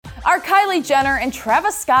Are Kylie Jenner and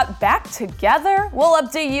Travis Scott back together? We'll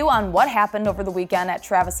update you on what happened over the weekend at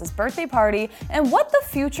Travis's birthday party and what the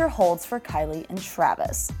future holds for Kylie and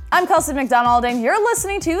Travis. I'm Kelsey MacDonald, and you're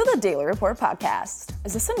listening to the Daily Report podcast.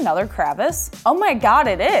 Is this another Travis? Oh my God,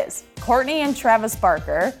 it is. Kourtney and Travis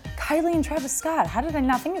Barker, Kylie and Travis Scott. How did I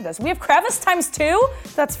not think of this? We have Travis times 2?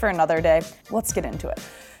 That's for another day. Let's get into it.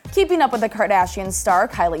 Keeping up with the Kardashian star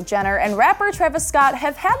Kylie Jenner and rapper Travis Scott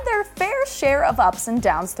have had their fair share of ups and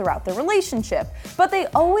downs throughout their relationship, but they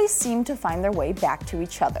always seem to find their way back to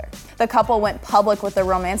each other. The couple went public with their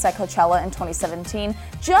romance at Coachella in 2017,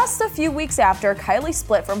 just a few weeks after Kylie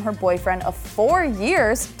split from her boyfriend of 4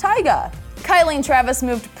 years, Tyga. Kylie and Travis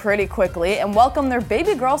moved pretty quickly and welcomed their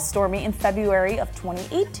baby girl Stormi in February of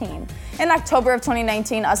 2018. In October of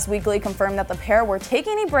 2019, Us Weekly confirmed that the pair were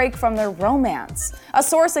taking a break from their romance. A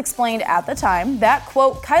source explained at the time that,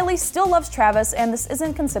 quote, Kylie still loves Travis and this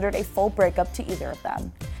isn't considered a full breakup to either of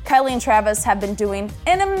them. Kylie and Travis have been doing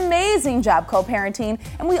an amazing job co-parenting,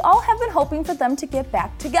 and we all have been hoping for them to get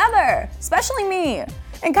back together, especially me.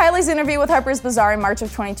 In Kylie's interview with Harper's Bazaar in March of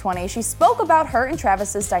 2020, she spoke about her and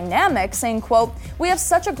Travis's dynamic, saying, quote, we have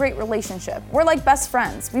such a great relationship. We're like best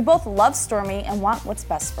friends. We both love Stormi and want what's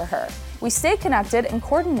best for her. We stay connected and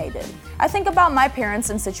coordinated. I think about my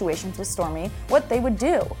parents in situations with Stormi, what they would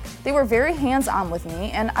do. They were very hands-on with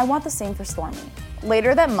me, and I want the same for Stormi.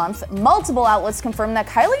 Later that month, multiple outlets confirmed that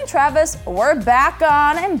Kylie and Travis were back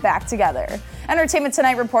on and back together. Entertainment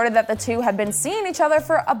Tonight reported that the two had been seeing each other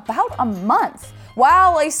for about a month,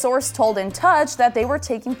 while a source told In Touch that they were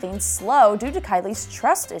taking things slow due to Kylie's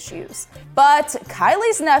trust issues. But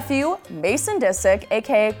Kylie's nephew, Mason Disick,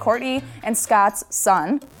 aka Kourtney and Scott's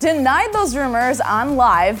son, denied those rumors on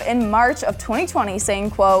Live in March of 2020,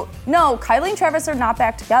 saying, quote, no, Kylie and Travis are not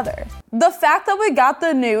back together. The fact that we got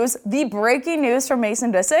the news, the breaking news from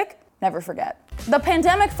Mason Disick, never forget. The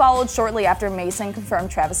pandemic followed shortly after Mason confirmed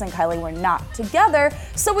Travis and Kylie were not together,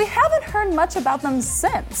 so we haven't heard much about them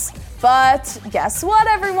since. But guess what,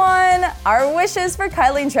 everyone? Our wishes for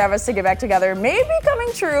Kylie and Travis to get back together may be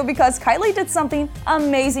coming true because Kylie did something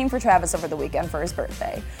amazing for Travis over the weekend for his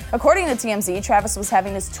birthday. According to TMZ, Travis was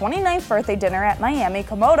having his 29th birthday dinner at Miami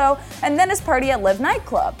Komodo and then his party at Live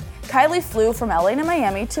nightclub. Kylie flew from LA to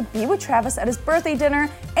Miami to be with Travis at his birthday dinner,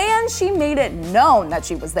 and she made it known that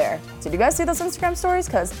she was there. Did you guys see those Instagram stories?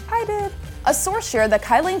 Because I did. A source shared that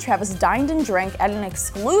Kylie and Travis dined and drank at an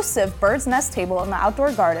exclusive bird's nest table in the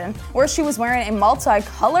outdoor garden where she was wearing a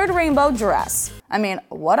multicolored rainbow dress. I mean,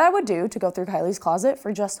 what I would do to go through Kylie's closet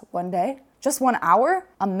for just one day, just 1 hour,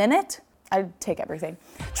 a minute, I'd take everything.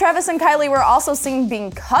 Travis and Kylie were also seen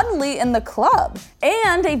being cuddly in the club,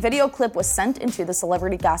 and a video clip was sent into the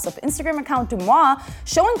celebrity gossip Instagram account Dumois,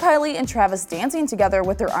 showing Kylie and Travis dancing together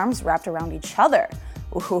with their arms wrapped around each other.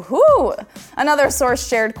 Ooh. Another source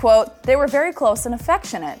shared, quote, they were very close and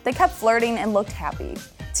affectionate. They kept flirting and looked happy.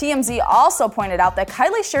 TMZ also pointed out that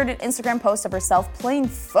Kylie shared an Instagram post of herself playing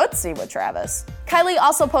footsie with Travis. Kylie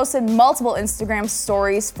also posted multiple Instagram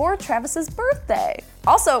stories for Travis's birthday.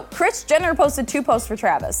 Also, Kris Jenner posted 2 posts for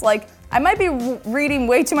Travis. Like, I might be reading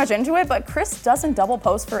way too much into it, but Kris doesn't double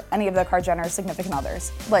post for any of the Kar Jenner's significant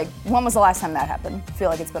others. Like, when was the last time that happened? I feel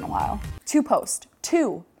like it's been a while. 2 posts.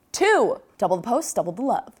 Two. Double the post, double the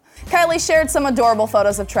love. Kylie shared some adorable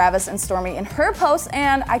photos of Travis and Stormi in her post,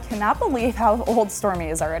 and I cannot believe how old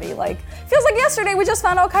Stormi is already. Like, feels like yesterday we just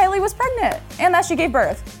found out Kylie was pregnant and that she gave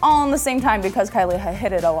birth, all in the same time because Kylie had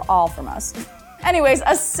hid it all from us. Anyways,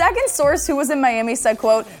 a second source who was in Miami said,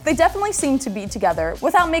 quote, they definitely seem to be together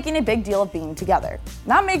without making a big deal of being together.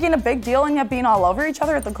 Not making a big deal and yet being all over each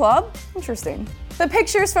other at the club? Interesting. The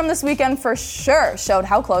pictures from this weekend for sure showed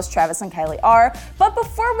how close Travis and Kylie are, but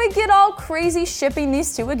before we get all crazy shipping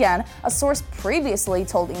these two again, a source previously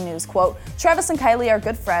told E! News, quote, Travis and Kylie are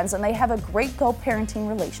good friends and they have a great co-parenting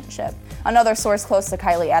relationship. Another source close to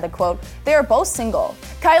Kylie added, quote, they are both single.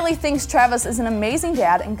 Kylie thinks Travis is an amazing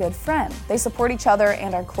dad and good friend. They support each other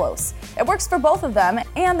and are close. It works for both of them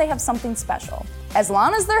and they have something special. As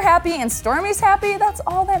long as they're happy and Stormi's happy, that's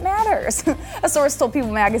all that matters. A source told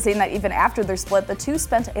People magazine that even after their split, the two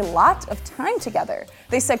spent a lot of time together.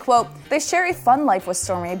 They said, quote, they share a fun life with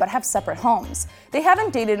Stormi but have separate homes. They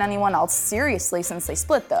haven't dated anyone else seriously since they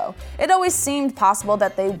split though. It always seemed possible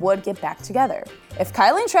that they would get back together. If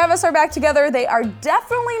Kylie and Travis are back together, they are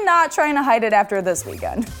definitely not trying to hide it after this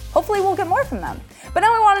weekend. Hopefully we'll get more from them. But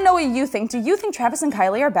now I want to know what you think. Do you think Travis and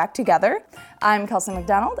Kylie are back together? I'm Kelsey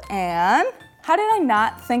MacDonald, and how did I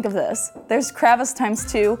not think of this? There's Travis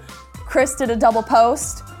times 2. Kris did a double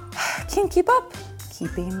post. Can't keep up.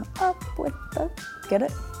 Keeping up with the... Get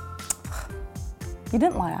it? You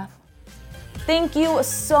didn't laugh. Thank you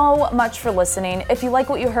so much for listening. If you like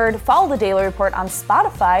what you heard, follow the Daily Report on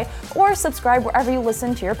Spotify or subscribe wherever you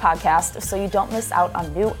listen to your podcast so you don't miss out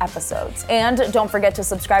on new episodes. And don't forget to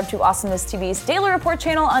subscribe to Awesomeness TV's Daily Report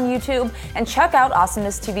channel on YouTube and check out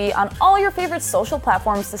Awesomeness TV on all your favorite social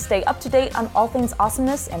platforms to stay up to date on all things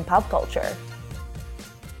awesomeness and pop culture.